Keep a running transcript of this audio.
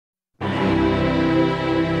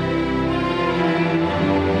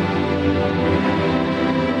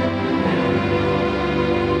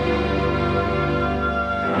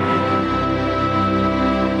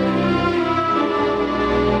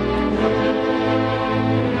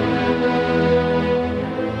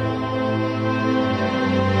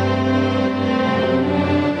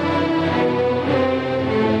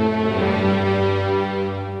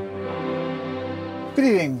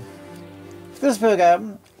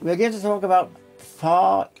We're going to talk about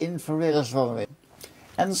far infrared astronomy.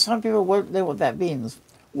 And some people won't know what that means.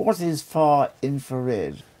 What is far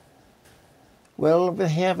infrared? Well,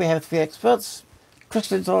 here we have three experts, Chris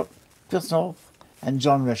Lintott, Chris North, and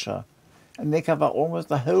John Risher. And they cover almost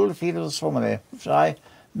the whole field of astronomy, which I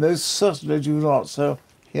most certainly do not. So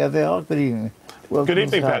here they are. Good evening. Good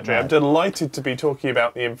evening, Patrick. I'm delighted to be talking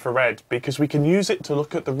about the infrared because we can use it to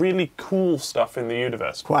look at the really cool stuff in the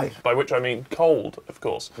universe. Quite. By which I mean cold, of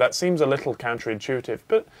course. That seems a little counterintuitive,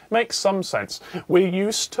 but makes some sense. We're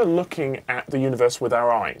used to looking at the universe with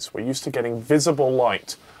our eyes. We're used to getting visible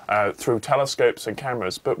light through telescopes and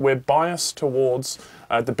cameras, but we're biased towards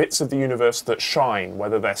the bits of the universe that shine,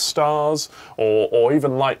 whether they're stars or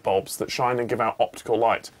even light bulbs that shine and give out optical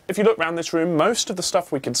light. If you look around this room, most of the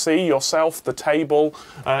stuff we can see, yourself, the table,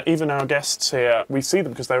 even our guests here, we see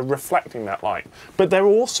them because they're reflecting that light. But they're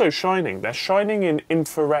also shining. They're shining in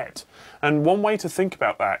infrared. And one way to think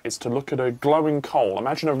about that is to look at a glowing coal.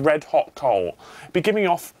 Imagine a red-hot coal. It'd be giving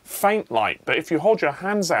off faint light, but if you hold your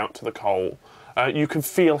hands out to the coal, you can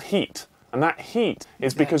feel heat. And that heat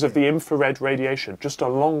is because of the infrared radiation, just a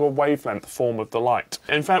longer wavelength form of the light.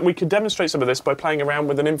 In fact, we could demonstrate some of this by playing around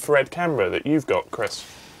with an infrared camera that you've got, Chris.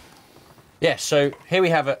 Yes, so here we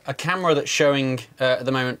have a camera that's showing, at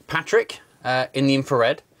the moment, Patrick in the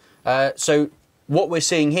infrared. So what we're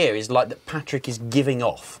seeing here is light that Patrick is giving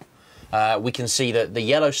off. We can see that the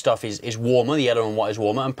yellow stuff is warmer, the yellow and white is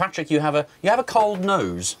warmer. And Patrick, you have a cold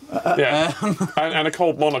nose. Yeah, and a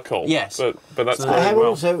cold monocle. Yes. But that's I very have well.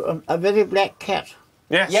 also a very black cat.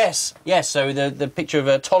 Yes. Yes. So the picture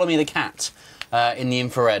of Ptolemy the cat in the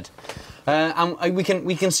infrared. And we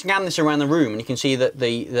can scan this around the room, and you can see that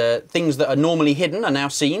the things that are normally hidden are now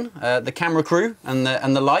seen. The camera crew and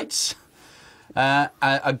the lights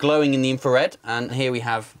are glowing in the infrared. And here we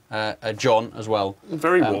have John as well.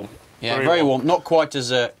 Very warm. Yeah, very warm. Not quite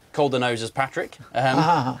as cold a nose as Patrick.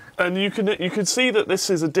 And you can see that this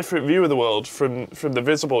is a different view of the world from the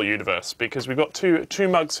visible universe, because we've got two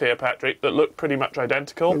mugs here, Patrick, that look pretty much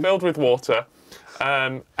identical, filled with water.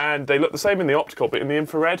 And they look the same in the optical, but in the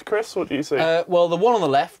infrared, Chris, what do you see? Well, the one on the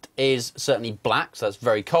left is certainly black, so that's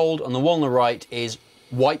very cold, and the one on the right is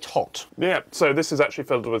white hot. Yeah, so this is actually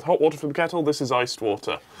filled with hot water from the kettle, this is iced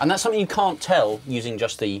water. And that's something you can't tell using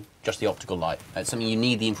just the optical light. It's something you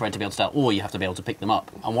need the infrared to be able to tell, or you have to be able to pick them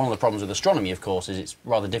up. And one of the problems with astronomy, of course, is it's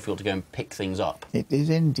rather difficult to go and pick things up. It is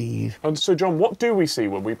indeed. And so, John, what do we see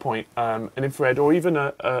when we point an infrared or even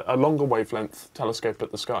a longer wavelength telescope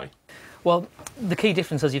at the sky? Well, the key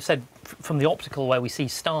difference, as you've said, from the optical, where we see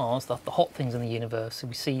stars, the hot things in the universe,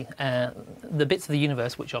 we see the bits of the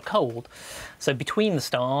universe which are cold. So between the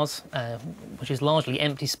stars, which is largely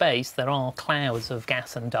empty space, there are clouds of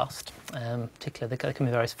gas and dust. Particularly, they come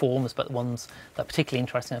in various forms, but the ones that are particularly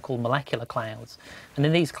interesting are called molecular clouds. And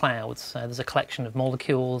in these clouds, there's a collection of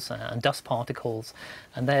molecules and dust particles,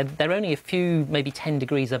 and they're only a few, maybe 10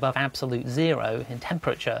 degrees above absolute zero in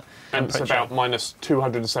temperature. And it's about minus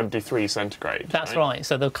 273 centigrade. That's right.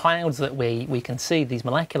 So the clouds that we can see, these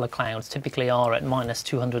molecular clouds, typically are at minus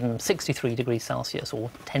 263 degrees Celsius,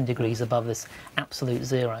 or 10 degrees above this absolute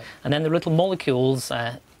zero. And then the little molecules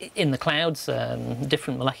in the clouds,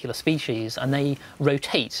 different molecular species, and they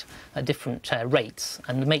rotate at different rates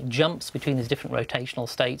and make jumps between these different rotational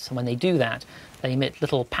states. And when they do that, they emit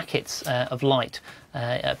little packets of light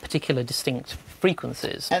at particular distinct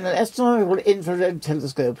frequencies. And an astronomical infrared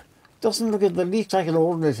telescope doesn't look at the least like an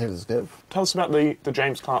ordinary telescope. Tell us about the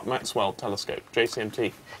James Clerk Maxwell telescope,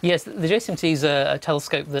 JCMT. Yes, the JCMT is a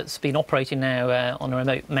telescope that's been operating now on a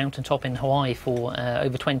remote mountaintop in Hawaii for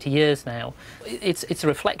over 20 years now. It's a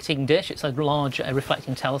reflecting dish. It's a large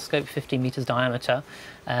reflecting telescope, 15 metres diameter.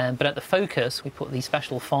 But at the focus, we put these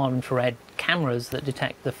special far infrared cameras that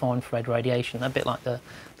detect the far infrared radiation, a bit like the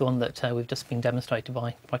one that we've just been demonstrated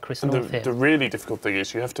by Chris North here. The really difficult thing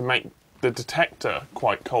is you have to make the detector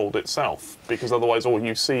quite cold itself, because otherwise all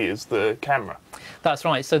you see is the camera. That's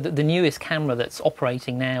right. So the newest camera that's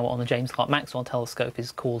operating now on the James Clerk Maxwell telescope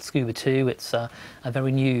is called Scuba 2. It's a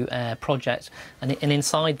very new project, and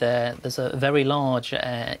inside there's a very large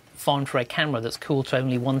far infrared camera that's cooled to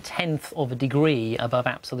only 1/10 of a degree above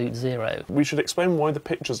absolute zero. We should explain why the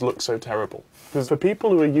pictures look so terrible. Because for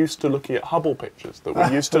people who are used to looking at Hubble pictures, that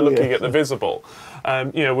we're used to looking at the visible,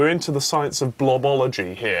 you know, we're into the science of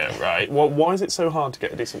blobology here, right? Well, why is it so hard to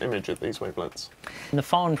get a decent image at these wavelengths? In the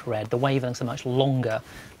far infrared, the wavelengths are much longer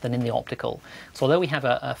than in the optical. So although we have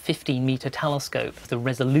a 15-metre telescope, the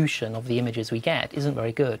resolution of the images we get isn't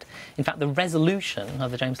very good. In fact, the resolution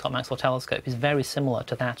of the James Clerk Maxwell telescope is very similar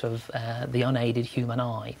to that of the unaided human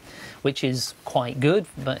eye, which is quite good,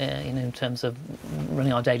 but in terms of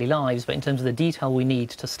running our daily lives. But in terms of the detail we need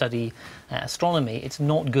to study astronomy, it's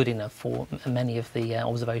not good enough for many of the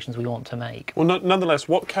observations we want to make. Well, nonetheless,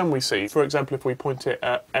 what can we see? For example, if we point it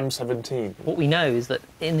at M17. What we know is that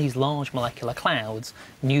in these large molecular clouds,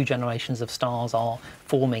 new generations of stars are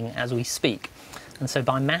forming as we speak. And so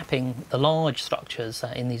by mapping the large structures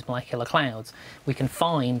in these molecular clouds, we can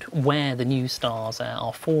find where the new stars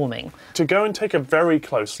are forming. To go and take a very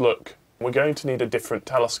close look, we're going to need a different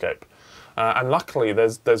telescope. And luckily,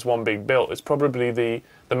 there's one being built. It's probably the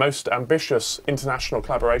most ambitious international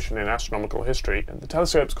collaboration in astronomical history. And the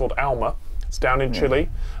telescope's called ALMA. It's down in Chile.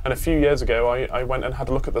 And a few years ago, I went and had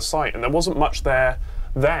a look at the site, and there wasn't much there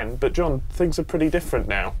then. But John, things are pretty different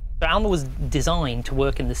now. So ALMA was designed to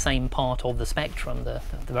work in the same part of the spectrum, the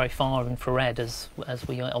very far infrared, as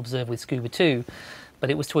we observe with Scuba 2. But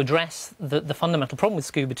it was to address the fundamental problem with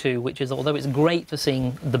Scuba 2, which is although it's great for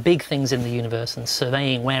seeing the big things in the universe and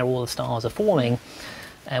surveying where all the stars are forming,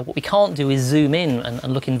 what we can't do is zoom in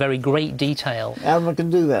and look in very great detail. ALMA can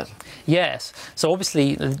do that. Yes. So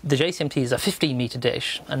obviously the JCMT is a 15-metre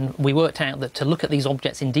dish, and we worked out that to look at these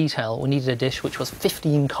objects in detail, we needed a dish which was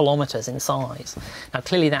 15 kilometres in size. Now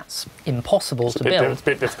clearly that's impossible to build. It's a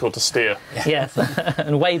bit difficult to steer. Yes,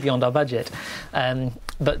 and way beyond our budget.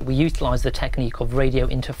 But we utilised the technique of radio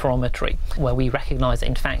interferometry, where we recognise that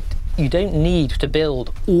in fact you don't need to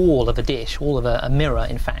build all of a dish, all of a mirror,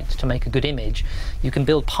 in fact, to make a good image. You can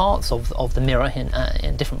build parts of the mirror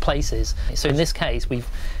in different places. So in this case, we've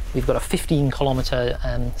got a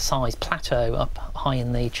 15-kilometre size plateau up high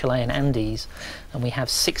in the Chilean Andes, and we have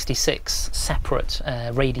 66 separate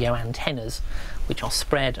radio antennas which are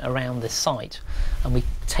spread around this site. And we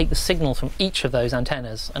take the signals from each of those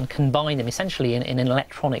antennas and combine them essentially in an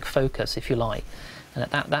electronic focus, if you like. And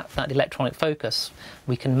at that electronic focus,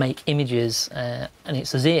 we can make images, and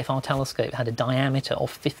it's as if our telescope had a diameter of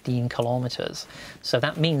 15 kilometres. So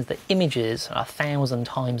that means that images are 1,000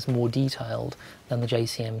 times more detailed than the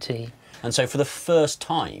JCMT. And so for the first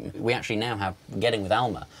time, we actually now have, getting with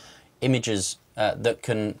ALMA, images that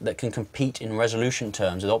can compete in resolution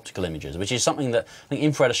terms with optical images, which is something that I think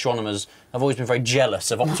infrared astronomers have always been very jealous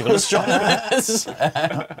of optical astronomers.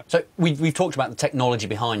 So we've talked about the technology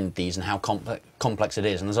behind these and how complex it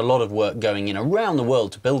is, and there's a lot of work going in around the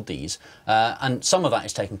world to build these, and some of that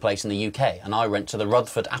is taking place in the UK, and I went to the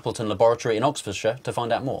Rutherford Appleton Laboratory in Oxfordshire to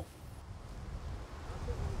find out more.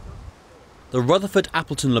 The Rutherford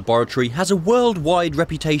Appleton Laboratory has a worldwide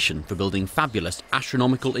reputation for building fabulous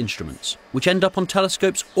astronomical instruments, which end up on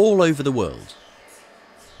telescopes all over the world.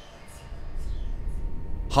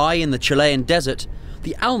 High in the Chilean desert,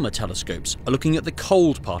 the ALMA telescopes are looking at the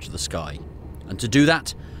cold part of the sky, and to do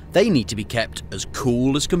that, they need to be kept as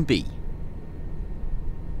cool as can be.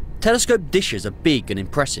 Telescope dishes are big and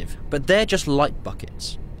impressive, but they're just light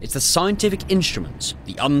buckets. It's the scientific instruments,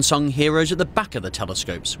 the unsung heroes at the back of the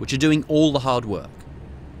telescopes, which are doing all the hard work.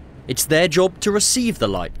 It's their job to receive the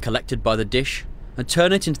light collected by the dish and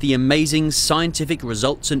turn it into the amazing scientific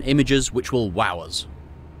results and images which will wow us.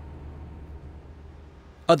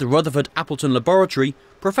 At the Rutherford Appleton Laboratory,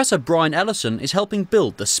 Professor Brian Ellison is helping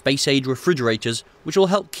build the space-age refrigerators which will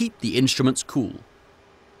help keep the instruments cool.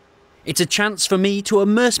 It's a chance for me to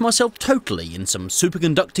immerse myself totally in some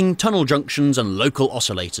superconducting tunnel junctions and local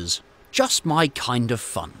oscillators. Just my kind of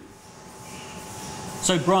fun.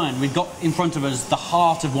 So Brian, we've got in front of us the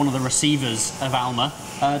heart of one of the receivers of ALMA.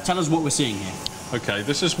 Tell us what we're seeing here. Okay,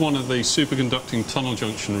 this is one of the superconducting tunnel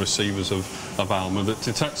junction receivers of ALMA that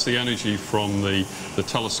detects the energy from the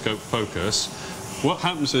telescope focus. What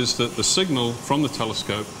happens is that the signal from the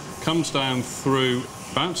telescope comes down through,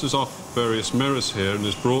 bounces off various mirrors here and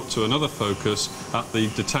is brought to another focus at the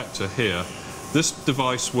detector here. This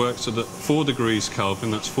device works at 4 degrees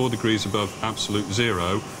Kelvin, that's 4 degrees above absolute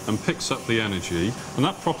zero, and picks up the energy, and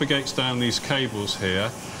that propagates down these cables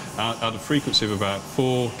here at a frequency of about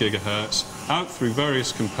 4 gigahertz, out through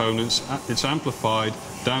various components. It's amplified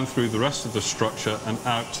down through the rest of the structure and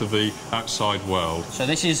out to the outside world. So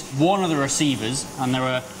this is one of the receivers, and there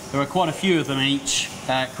are quite a few of them in each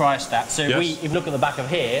cryostat. So yes. if we look at the back of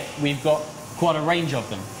here, we've got quite a range of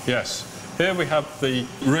them. Yes. Here we have the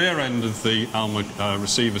rear end of the ALMA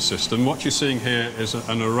receiver system. What you're seeing here is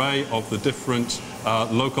an array of the different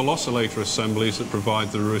local oscillator assemblies that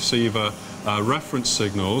provide the receiver reference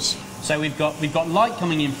signals. So we've got light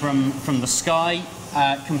coming in from the sky,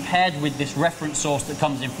 compared with this reference source that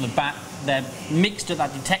comes in from the back. They're mixed at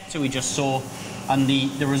that detector we just saw, And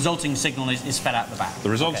the resulting signal is fed out the back. The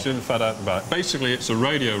results are fed out the back. Basically, it's a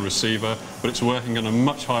radio receiver, but it's working on a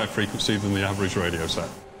much higher frequency than the average radio set.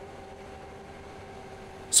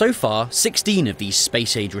 So far, 16 of these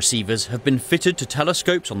space-age receivers have been fitted to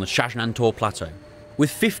telescopes on the Shashantor Plateau,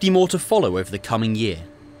 with 50 more to follow over the coming year.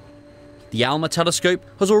 The ALMA telescope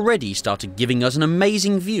has already started giving us an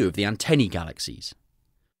amazing view of the Antennae galaxies.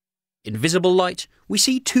 In visible light, we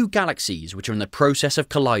see two galaxies which are in the process of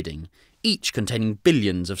colliding, each containing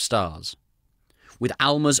billions of stars. With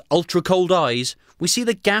ALMA's ultra-cold eyes, we see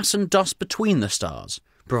the gas and dust between the stars,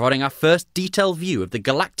 providing our first detailed view of the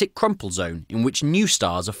galactic crumple zone in which new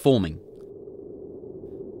stars are forming.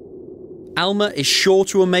 ALMA is sure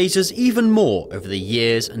to amaze us even more over the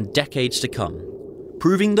years and decades to come,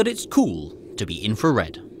 proving that it's cool to be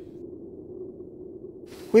infrared.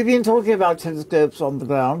 We've been talking about telescopes on the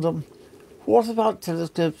ground. What about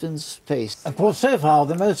telescopes in space? Of course, so far,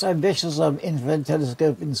 the most ambitious infrared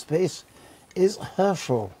telescope in space is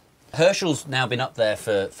Herschel. Herschel's now been up there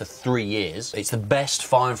for 3 years. It's the best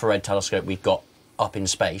far-infrared telescope we've got up in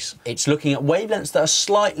space. It's looking at wavelengths that are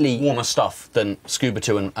slightly warmer stuff than Scuba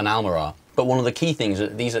 2 and ALMA are. But one of the key things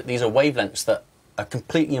is that these are wavelengths that are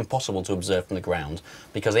completely impossible to observe from the ground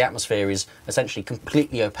because the atmosphere is essentially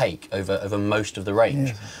completely opaque over most of the range.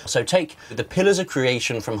 Yes. So take the Pillars of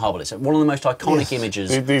Creation from Hubble. It's one of the most iconic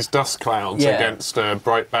images. These dust clouds against a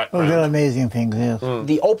bright background. Oh, they're amazing things, yes.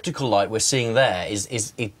 The optical light we're seeing there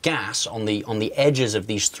is gas on the edges of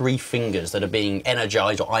these 3 fingers that are being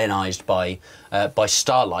energized or ionized by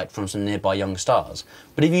starlight from some nearby young stars.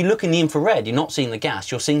 But if you look in the infrared, you're not seeing the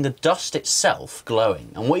gas, you're seeing the dust itself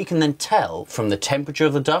glowing. And what you can then tell from the temperature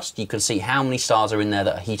of the dust, you can see how many stars are in there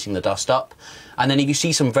that are heating the dust up. And then if you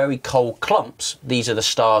see some very cold clumps, these are the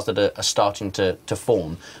stars that are starting to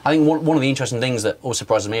form. I think one of the interesting things that always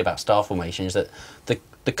surprises me about star formation is that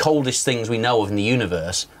the coldest things we know of in the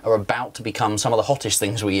universe are about to become some of the hottest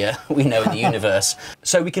things we know in the universe.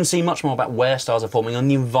 So we can see much more about where stars are forming and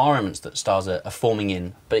the environments that stars are forming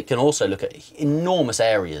in, but it can also look at enormous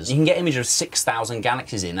areas. You can get images of 6,000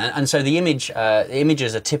 galaxies in, and so the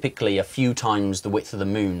images are typically a few times the width of the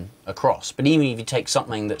moon across. But even if you take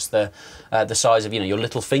something that's the size of your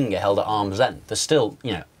little finger held at arm's length, there's still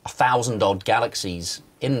 1,000 odd galaxies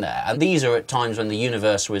in there. And these are at times when the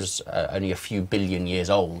universe was only a few billion years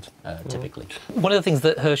old, typically. One of the things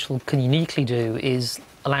that Herschel can uniquely do is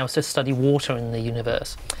allow us to study water in the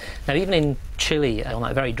universe. Now, even in Chile, on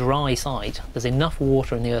that very dry site, there's enough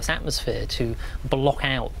water in the Earth's atmosphere to block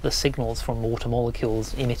out the signals from water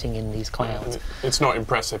molecules emitting in these clouds. It's not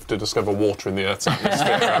impressive to discover water in the Earth's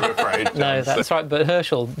atmosphere, I'm afraid. No, that's right, but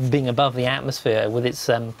Herschel, being above the atmosphere with its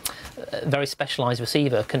very specialised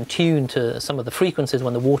receiver, can tune to some of the frequencies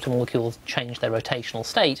when the water molecules change their rotational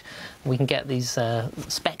state. We can get these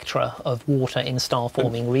spectra of water in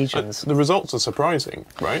star-forming regions. The results are surprising,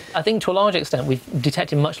 right? I think to a large extent we've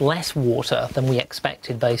detected much less water than we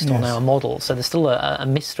expected based on our models. So there's still a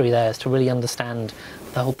mystery there as to really understand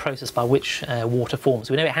the whole process by which water forms.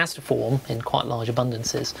 We know it has to form in quite large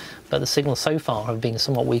abundances, but the signals so far have been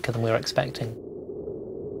somewhat weaker than we were expecting.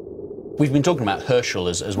 We've been talking about Herschel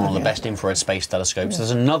as one of the best infrared space telescopes.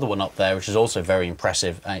 There's another one up there which is also very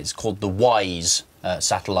impressive. It's called the WISE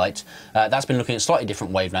satellite. That's been looking at slightly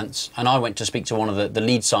different wavelengths, and I went to speak to one of the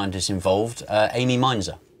lead scientists involved, Amy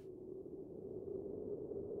Mainzer.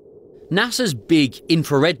 NASA's big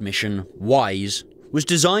infrared mission, WISE, was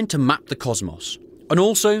designed to map the cosmos, and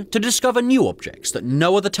also to discover new objects that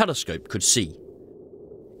no other telescope could see.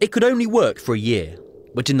 It could only work for a year,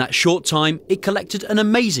 but in that short time it collected an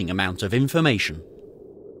amazing amount of information.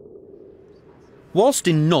 Whilst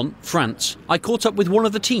in Nantes, France, I caught up with one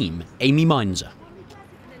of the team, Amy Mainzer.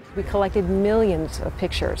 We collected millions of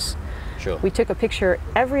pictures. Sure. We took a picture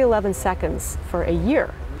every 11 seconds for a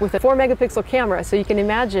year with a 4-megapixel camera, so you can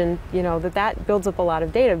imagine, that builds up a lot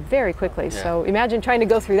of data very quickly. Yeah. So imagine trying to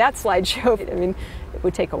go through that slideshow. I mean, it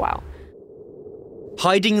would take a while.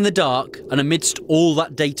 Hiding in the dark and amidst all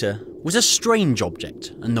that data was a strange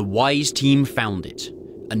object, and the WISE team found it,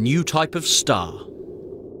 a new type of star.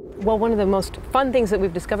 Well, one of the most fun things that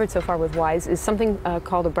we've discovered so far with WISE is something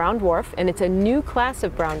called a brown dwarf, and it's a new class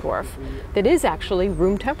of brown dwarf that is actually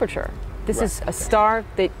room temperature. This is a star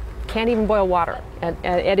that can't even boil water.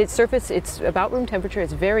 At its surface, it's about room temperature.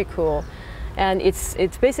 It's very cool, and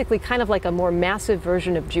it's basically kind of like a more massive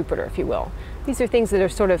version of Jupiter, if you will. These are things that are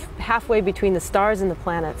sort of halfway between the stars and the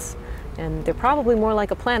planets, and they're probably more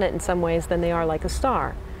like a planet in some ways than they are like a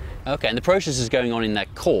star. Okay, and the processes going on in their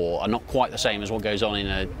core are not quite the same as what goes on in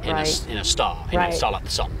a star, in a star like the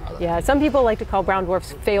Sun. Rather. Yeah, some people like to call brown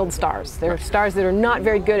dwarfs failed stars. They're stars that are not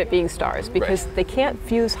very good at being stars because they can't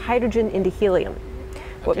fuse hydrogen into helium.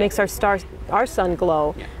 What makes our Sun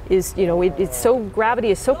glow is, you know,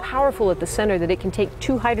 gravity is so powerful at the center that it can take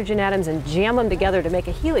two hydrogen atoms and jam them together to make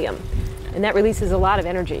a helium, and that releases a lot of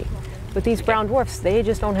energy. But these brown dwarfs, they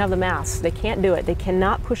just don't have the mass. They can't do it. They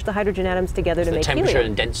cannot push the hydrogen atoms together to make helium. The temperature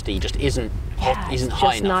and density just isn't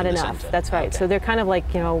high enough. Not enough. That's right. Okay. So they're kind of like,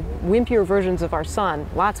 you know, wimpier versions of our Sun,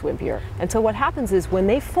 lots wimpier. And so what happens is when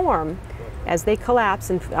they form, as they collapse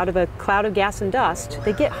and out of a cloud of gas and dust,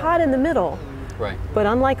 they get hot in the middle. Right. But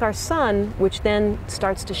unlike our Sun, which then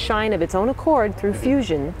starts to shine of its own accord through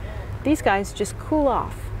fusion, these guys just cool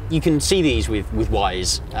off. You can see these with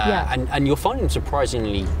WISE, and you'll find them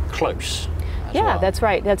surprisingly close. Yeah, that's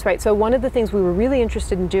right, that's right. So one of the things we were really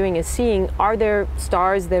interested in doing is seeing, are there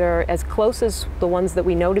stars that are as close as the ones that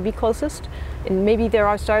we know to be closest? And maybe there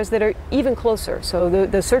are stars that are even closer. So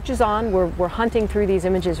the search is on, we're hunting through these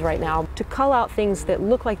images right now to cull out things that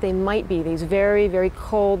look like they might be these very, very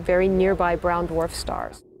cold, very nearby brown dwarf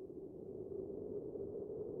stars.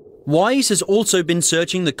 WISE has also been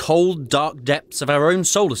searching the cold, dark depths of our own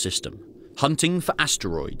solar system, hunting for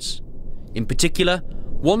asteroids. In particular,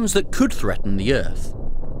 ones that could threaten the Earth.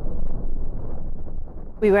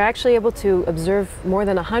 We were actually able to observe more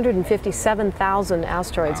than 157,000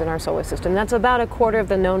 asteroids in our solar system. That's about a quarter of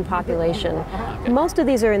the known population. Most of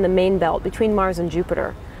these are in the main belt between Mars and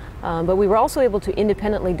Jupiter. But we were also able to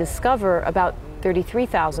independently discover about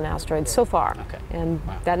 33,000 asteroids so far. Okay. And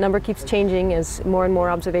that number keeps changing as more and more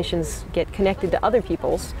observations get connected to other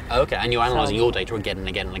people's. Okay, and you're analysing your data again and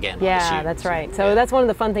again and again. Yeah, that's right. So that's one of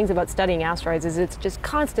the fun things about studying asteroids is it's just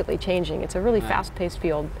constantly changing. It's a really fast-paced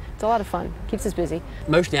field. It's a lot of fun. Keeps us busy.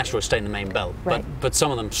 Most of the asteroids stay in the main belt, but some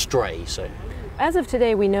of them stray, so... As of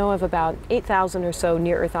today, we know of about 8,000 or so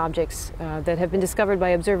near-Earth objects that have been discovered by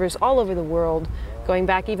observers all over the world, going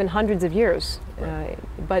back even hundreds of years.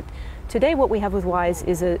 But today what we have with WISE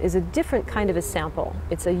is a different kind of a sample.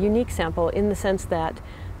 It's a unique sample in the sense that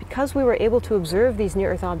because we were able to observe these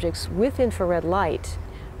near-Earth objects with infrared light,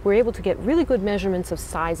 we're able to get really good measurements of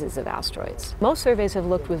sizes of asteroids. Most surveys have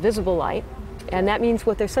looked with visible light, and that means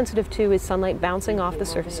what they're sensitive to is sunlight bouncing off the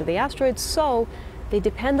surface of the asteroid, so they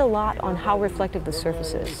depend a lot on how reflective the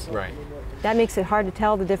surface is. Right. That makes it hard to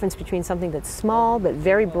tell the difference between something that's small but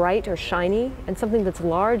very bright or shiny and something that's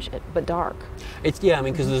large but dark. Yeah, I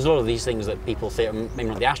mean, because there's a lot of these things that people think, maybe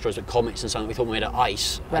not the asteroids, but comets and something we thought were made of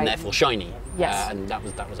ice and therefore shiny. Yes. And that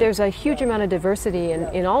was There's a huge amount of diversity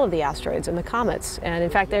in all of the asteroids and the comets. And in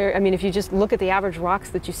fact, I mean, if you just look at the average rocks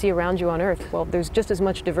that you see around you on Earth, well, there's just as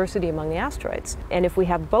much diversity among the asteroids. And if we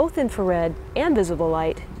have both infrared and visible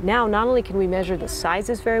light, now not only can we measure the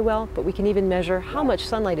sizes very well, but we can even measure how much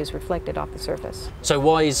sunlight is reflected off the surface. So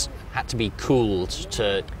WISE had to be cooled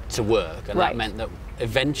to work, and that meant that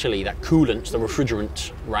eventually that coolant, the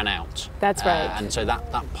refrigerant, ran out. That's right. And so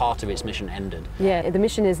that part of its mission ended. Yeah, the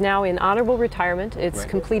mission is now in honorable retirement. It's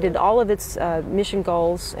completed all of its mission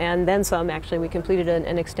goals, and then some. Actually, we completed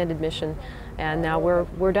an extended mission, and now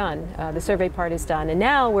we're done. The survey part is done, and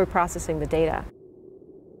now we're processing the data.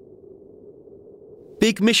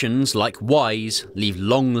 Big missions like WISE leave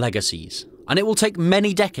long legacies, and it will take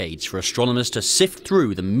many decades for astronomers to sift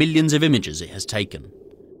through the millions of images it has taken.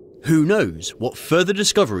 Who knows what further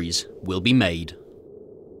discoveries will be made?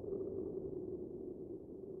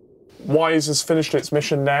 WISE has finished its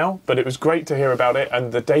mission now, but it was great to hear about it,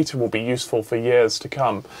 and the data will be useful for years to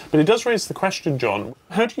come. But it does raise the question, John,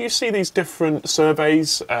 how do you see these different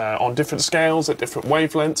surveys on different scales, at different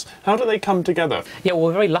wavelengths? How do they come together? Yeah, well,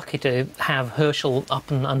 we're very lucky to have Herschel up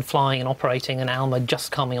and flying and operating, and ALMA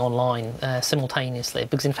just coming online simultaneously,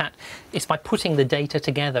 because in fact it's by putting the data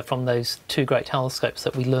together from those two great telescopes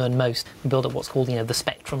that we learn most. We build up what's called, you know, the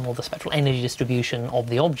spectrum, or the spectral energy distribution of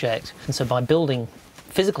the object. And so by building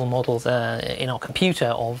physical models in our computer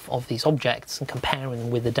of these objects and comparing them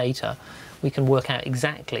with the data, we can work out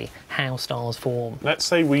exactly how stars form. Let's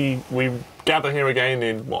say we gather here again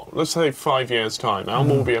in, let's say 5 years' time.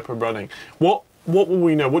 ALMA will be up and running. What will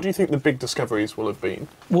we know? What do you think the big discoveries will have been?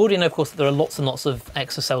 We already know, of course, that there are lots and lots of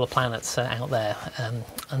exosolar planets out there,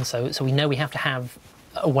 and so we know we have to have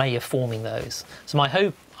a way of forming those. So my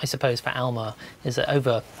hope, I suppose, for ALMA is that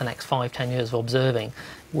over the next 5-10 years of observing,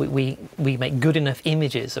 we make good enough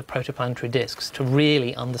images of protoplanetary disks to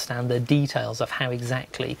really understand the details of how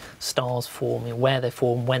exactly stars form, you know, where they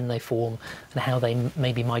form, when they form, and how they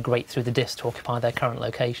maybe migrate through the disk to occupy their current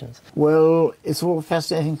locations. Well, it's all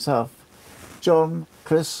fascinating stuff. John,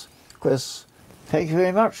 Chris, thank you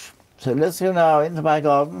very much. So let's go now into my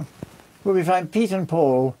garden, where we find Pete and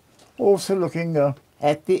Paul also looking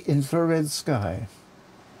at the infrared sky.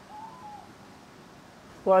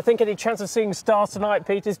 Well, I think any chance of seeing stars tonight,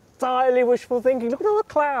 Pete, is entirely wishful thinking. Look at all the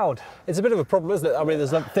cloud. It's a bit of a problem, isn't it? I mean,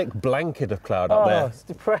 there's a thick blanket of cloud up there. It's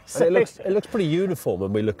depressing. And it looks pretty uniform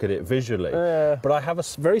when we look at it visually. But I have a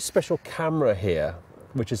very special camera here,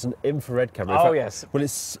 which is an infrared camera. In fact, yes. Well,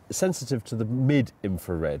 it's sensitive to the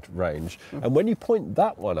mid-infrared range. And when you point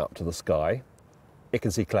that one up to the sky, it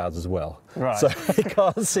can see clouds as well. Right. So it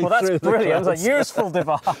can't see well, through that's brilliant. the It's clouds. a useful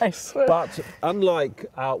device. But unlike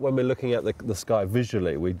when we're looking at the sky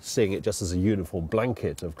visually, we're seeing it just as a uniform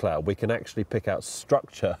blanket of cloud. We can actually pick out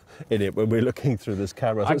structure in it when we're looking through this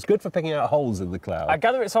camera. So it's good for picking out holes in the cloud. I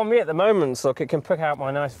gather it's on me at the moment, so it can pick out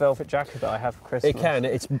my nice velvet jacket that I have for Christmas. It can.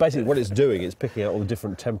 It's basically what it's doing. It's picking out all the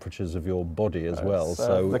different temperatures of your body as well.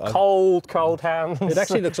 So the cold hands. It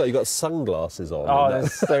actually looks like you've got sunglasses on. Oh,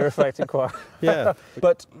 they reflect it quite. Yeah,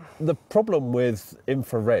 but the problem with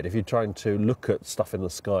infrared, if you're trying to look at stuff in the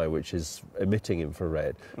sky which is emitting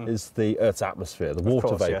infrared, is the Earth's atmosphere, the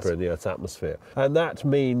water vapour in the Earth's atmosphere. And that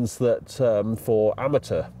means that for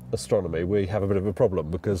amateur astronomy, we have a bit of a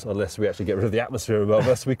problem, because unless we actually get rid of the atmosphere above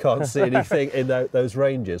us, we can't see anything in those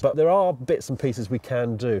ranges. But there are bits and pieces we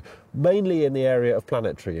can do, mainly in the area of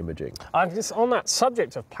planetary imaging. Just on that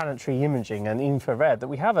subject of planetary imaging and infrared, that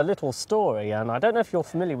we have a little story, and I don't know if you're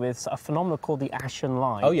familiar with a phenomenon called the Ashen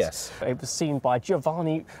Light. Oh, yes. It was seen by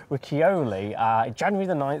Giovanni Riccioli January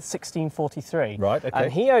the 9th, 1643. Right, okay.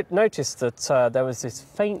 And he noticed that there was this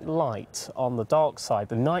faint light on the dark side,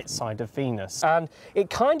 the night side of Venus, and it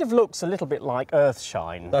kind of looks a little bit like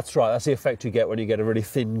Earthshine. That's right. That's the effect you get when you get a really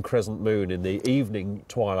thin crescent moon in the evening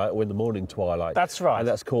twilight or in the morning twilight. That's right. And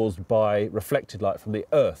that's caused by reflected light from the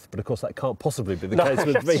Earth. But of course, that can't possibly be the case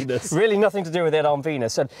with Venus. Really nothing to do with it on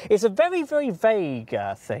Venus. And it's a very, very vague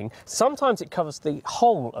thing. Sometimes it covers the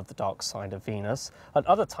whole of the dark side of Venus, and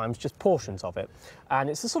other times just portions of it. And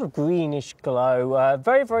it's a sort of greenish glow,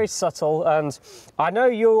 very, very subtle. And I know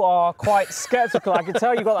you are quite sceptical. I can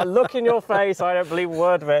tell you've got that look in your face. I don't believe a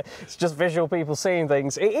word of it. It's just visual people seeing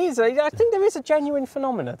things. It is. I think there is a genuine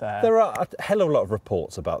phenomena there. There are a hell of a lot of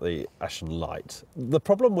reports about the Ashen Light. The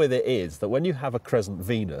problem with it is that when you have a crescent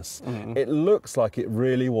Venus, it looks like it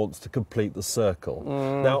really wants to complete the circle.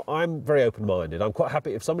 Now, I'm very open-minded. I'm quite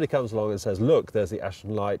happy if somebody comes along and says, look, there's the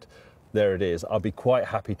Ashen Light, there it is. I'll be quite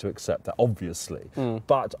happy to accept that, obviously.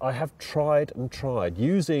 But I have tried and tried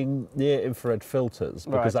using near-infrared filters,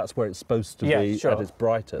 because that's where it's supposed to be at its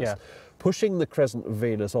brightest. Pushing the crescent of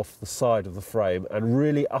Venus off the side of the frame and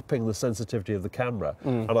really upping the sensitivity of the camera,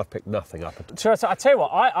 and I've picked nothing up at all. So I tell you what,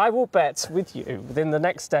 I will bet with you within the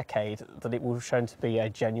next decade that it will show to be a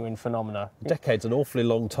genuine phenomena. Decade's an awfully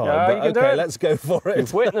long time, Yeah, you can but do okay, it. let's go for it.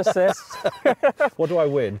 You've witnessed this. What do I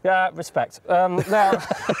win? Yeah, respect. Now,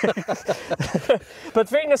 but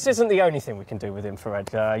Venus isn't the only thing we can do with infrared.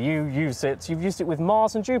 You've used it with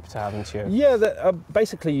Mars and Jupiter, haven't you? Yeah,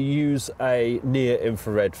 basically you use a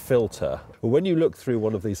near-infrared filter. When you look through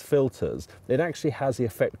one of these filters, it actually has the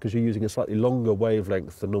effect, because you're using a slightly longer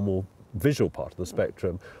wavelength than normal visual part of the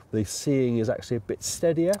spectrum, the seeing is actually a bit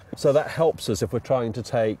steadier. So that helps us if we're trying to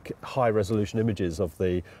take high-resolution images of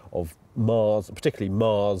Mars, particularly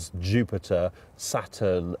Mars, Jupiter,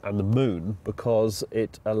 Saturn and the Moon, because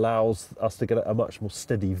it allows us to get a much more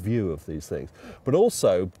steady view of these things. But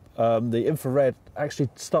also, the infrared actually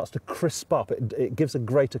starts to crisp up. It gives a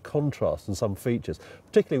greater contrast in some features,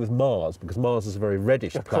 particularly with Mars, because Mars is a very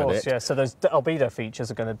reddish planet. Of course, yeah. So those albedo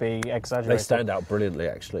features are going to be exaggerated. They stand out brilliantly,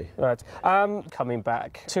 actually. Right. Coming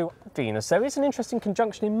back to Venus, there is an interesting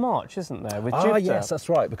conjunction in March, isn't there, with Jupiter? Ah, yes, that's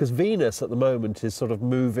right, because Venus at the moment is sort of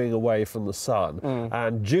moving away from the sun,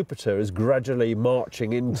 and Jupiter is gradually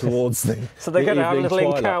marching in towards the So they're going to have a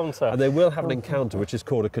little encounter. And they will have an encounter, which is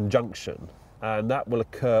called a conjunction. And that will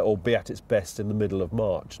occur or be at its best in the middle of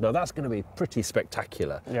March. Now that's going to be pretty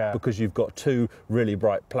spectacular, because you've got two really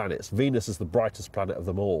bright planets. Venus is the brightest planet of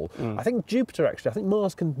them all. I think Jupiter, actually, I think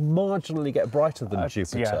Mars can marginally get brighter than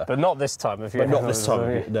Jupiter. Yeah, but not this time. But not this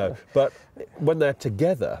time, no. But when they're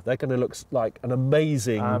together, they're going to look like an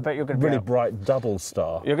amazing, really bright double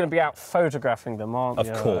star. You're going to be out photographing them, aren't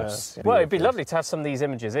you? Of course. Well, it'd be lovely to have some of these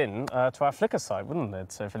images in to our Flickr site, wouldn't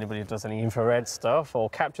it? So if anybody does any infrared stuff or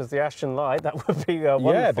captures the Ashen Light, that would be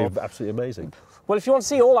wonderful. Yeah, it'd be absolutely amazing. Well, if you want to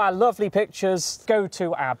see all our lovely pictures, go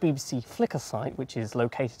to our BBC Flickr site, which is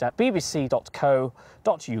located at bbc.co.uk/Sky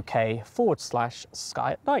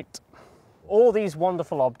at Night. All these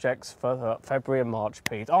wonderful objects for February and March,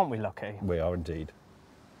 Pete. Aren't we lucky? We are indeed.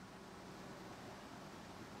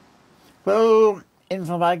 Well, in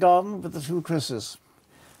from my garden with the two Chris's.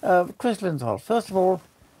 Chris Lintoff, first of all,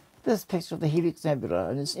 this picture of the Helix Nebula,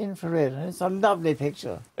 and it's infrared, and it's a lovely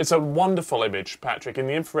picture. It's a wonderful image, Patrick, in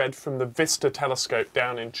the infrared from the Vista telescope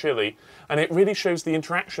down in Chile, and it really shows the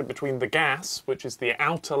interaction between the gas, which is the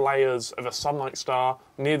outer layers of a sun-like star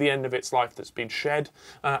near the end of its life that's been shed,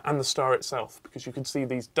 and the star itself, because you can see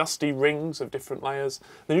these dusty rings of different layers.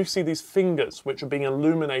 Then you see these fingers, which are being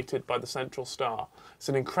illuminated by the central star. It's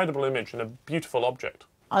an incredible image and a beautiful object.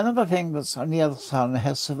 Another thing that's on the other sun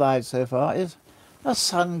has survived so far is a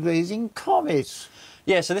sun-grazing comet.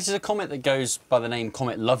 Yeah, so this is a comet that goes by the name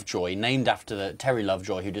Comet Lovejoy, named after Terry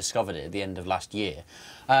Lovejoy, who discovered it at the end of last year.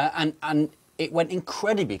 And it went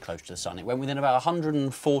incredibly close to the sun. It went within about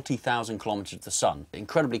 140,000 kilometres of the sun.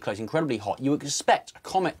 Incredibly close, incredibly hot. You would expect a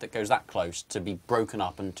comet that goes that close to be broken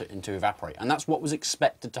up and to evaporate. And that's what was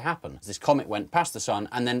expected to happen. This comet went past the sun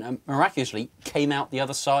and then miraculously came out the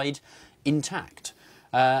other side intact.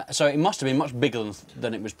 So it must have been much bigger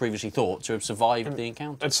than it was previously thought to have survived the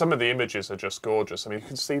encounter. And some of the images are just gorgeous. I mean, you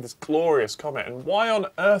can see this glorious comet. And why on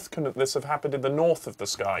earth couldn't this have happened in the north of the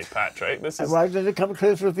sky, Patrick? This is... Why did it come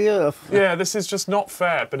closer to the Earth? Yeah, this is just not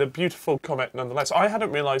fair, but a beautiful comet nonetheless. I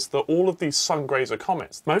hadn't realised that all of these sun-grazer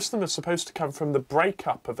comets, most of them are supposed to come from the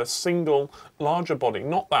breakup of a single larger body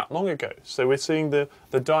not that long ago. So we're seeing the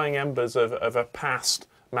dying embers of a past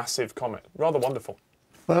massive comet. Rather wonderful.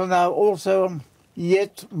 Well, now also...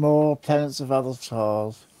 yet more planets of other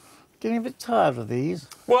stars. Getting a bit tired of these.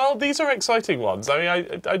 Well, these are exciting ones. I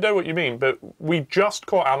mean, I know what you mean, but we just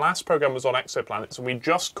caught, our last programme was on exoplanets, and we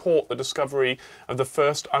just caught the discovery of the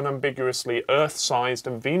first unambiguously Earth-sized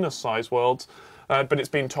and Venus-sized worlds, but it's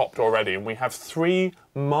been topped already, and we have 3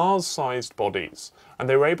 Mars-sized bodies, and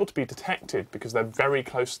they were able to be detected because they're very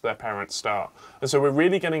close to their parent star. And so we're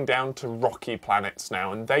really getting down to rocky planets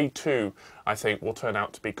now, and they too, I think, will turn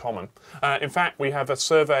out to be common. In fact, we have a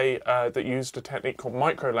survey that used a technique called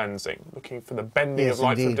microlensing, looking for the bending of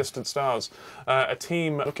light from distant stars. A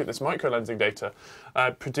team looking at this microlensing data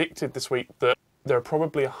predicted this week that there are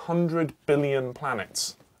probably 100 billion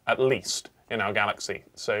planets, at least, in our galaxy.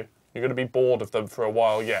 So you're going to be bored of them for a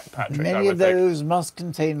while yet, Patrick. Many of those must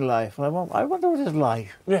contain life. I wonder what it's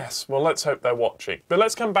like. Yes, well, let's hope they're watching. But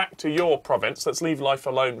let's come back to your province. Let's leave life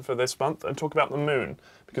alone for this month and talk about the moon,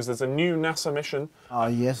 because there's a new NASA mission. Ah,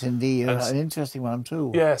 yes, indeed. An interesting one,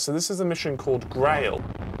 too. Yeah, so this is a mission called Grail.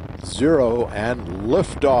 0 and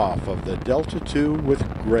liftoff of the Delta II with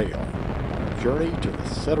Grail. Journey to the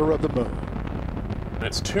center of the moon. And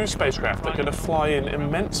it's 2 spacecraft that are going to fly in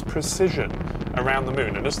immense precision around the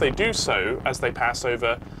moon. And as they do so, as they pass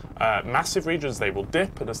over massive regions, they will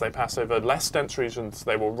dip, and as they pass over less dense regions,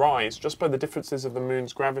 they will rise just by the differences of the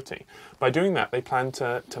moon's gravity. By doing that, they plan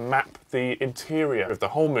to map the interior of the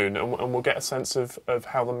whole moon, and we'll get a sense of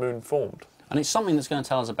how the moon formed. And it's something that's going to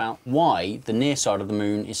tell us about why the near side of the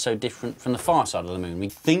moon is so different from the far side of the moon. We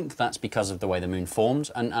think that's because of the way the moon forms,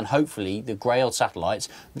 and hopefully the Grail satellites,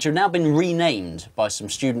 which have now been renamed by some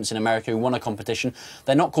students in America who won a competition.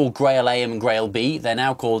 They're not called Grail A and Grail B, they're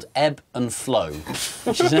now called Ebb and Flow,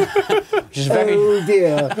 which is very... Oh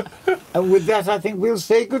dear. And with that, I think we'll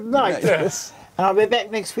say good night. Yes. And I'll be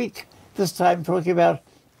back next week, this time talking about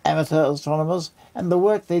amateur astronomers and the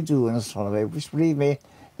work they do in astronomy, which, believe me,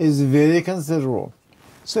 is very considerable.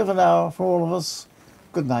 So for now, for all of us,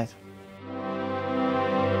 good night.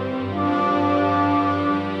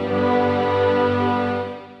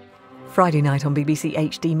 Friday night on BBC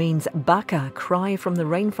HD means Baka, Cry from the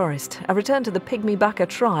Rainforest, a return to the Pygmy Baka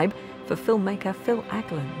tribe for filmmaker Phil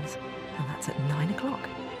Aglands. And that's at 9 o'clock.